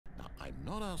I'm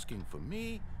not asking for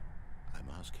me, I'm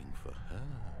asking for her.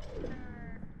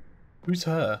 Who's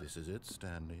her? This is it,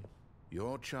 Stanley.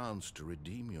 Your chance to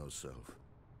redeem yourself,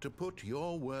 to put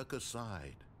your work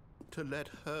aside, to let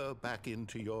her back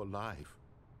into your life.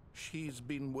 She's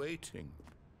been waiting.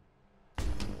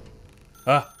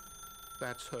 Ah.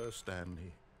 That's her,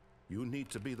 Stanley. You need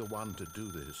to be the one to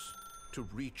do this, to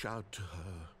reach out to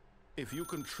her. If you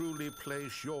can truly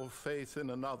place your faith in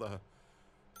another,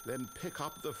 then pick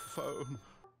up the phone.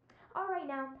 All right,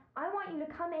 now, I want you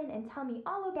to come in and tell me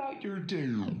all about your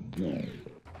day.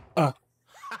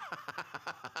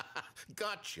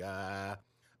 Gotcha.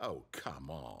 Oh, come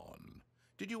on.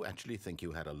 Did you actually think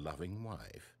you had a loving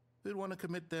wife who'd want to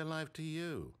commit their life to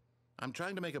you? I'm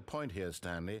trying to make a point here,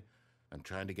 Stanley. I'm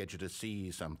trying to get you to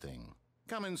see something.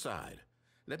 Come inside.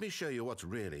 Let me show you what's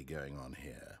really going on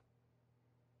here.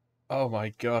 Oh my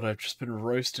god, I've just been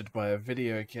roasted by a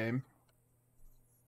video game.